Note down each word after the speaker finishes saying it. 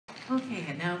Okay,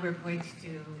 and now we're going to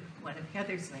do one of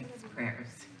Heather's Lane's prayers.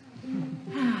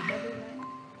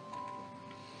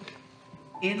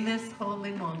 In this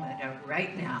holy moment of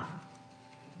right now,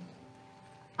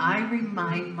 I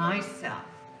remind myself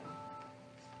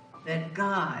that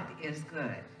God is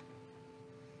good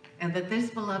and that this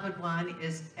beloved one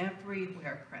is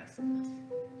everywhere present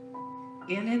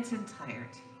in its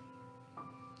entirety,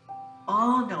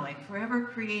 all-knowing, forever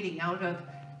creating out of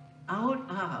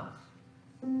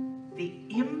the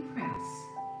impress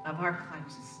of our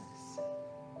consciousness,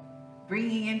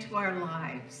 bringing into our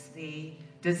lives the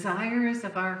desires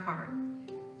of our heart,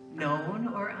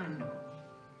 known or unknown.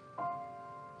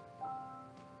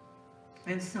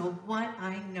 And so what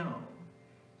I know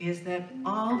is that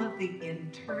all of the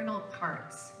internal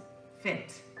parts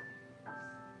fit.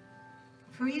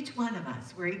 For each one of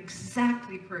us, we're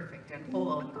exactly perfect and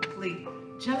whole and complete,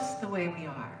 just the way we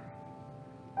are.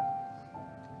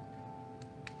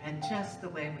 And just the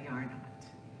way we are not.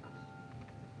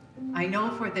 I know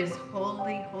for this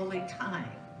holy, holy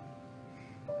time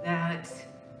that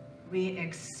we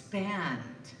expand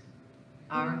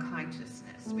our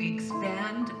consciousness. We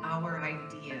expand our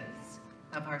ideas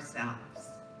of ourselves.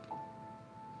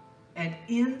 And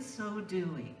in so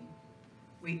doing,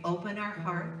 we open our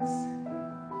hearts,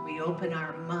 we open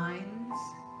our minds,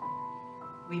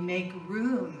 we make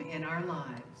room in our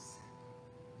lives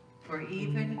for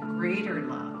even greater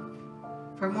love,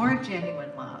 for more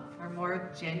genuine love, for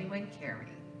more genuine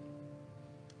caring.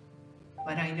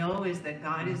 What I know is that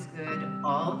God is good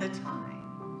all the time,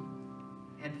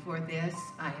 and for this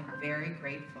I am very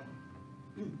grateful.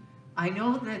 I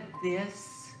know that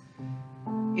this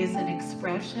is an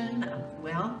expression of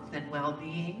wealth and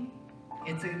well-being.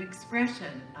 It's an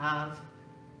expression of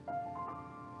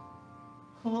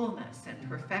wholeness and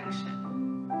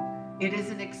perfection. It is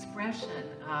an expression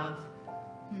of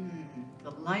the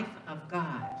life of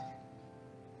God.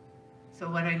 So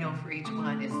what I know for each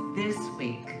one is this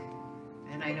week,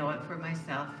 and I know it for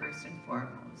myself first and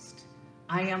foremost,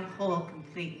 I am whole,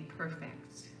 complete, and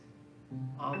perfect.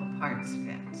 All the parts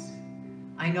fit.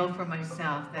 I know for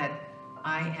myself that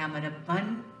I am an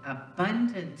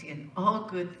abundant in all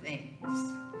good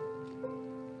things,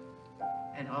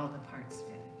 and all the parts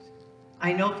fit.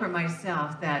 I know for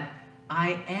myself that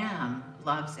I am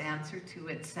love's answer to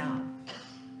itself,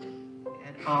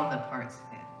 and all the parts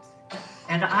fit.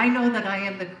 And I know that I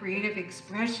am the creative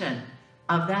expression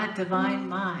of that divine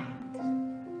mind,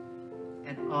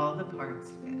 and all the parts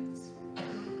fit.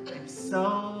 I'm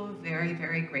so very,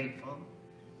 very grateful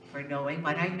for knowing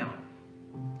what I know.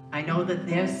 I know that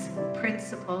this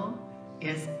principle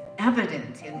is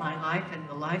evident in my life and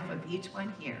the life of each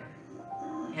one here,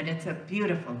 and it's a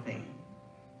beautiful thing.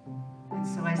 And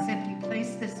so I simply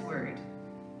place this word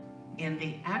in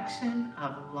the action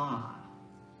of law.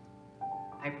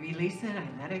 I release it, I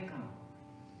let it go.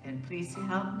 And please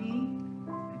help me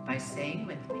by saying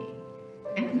with me,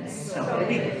 and so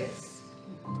it is.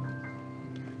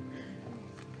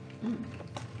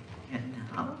 And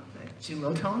now, the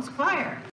Jewel Tones Choir.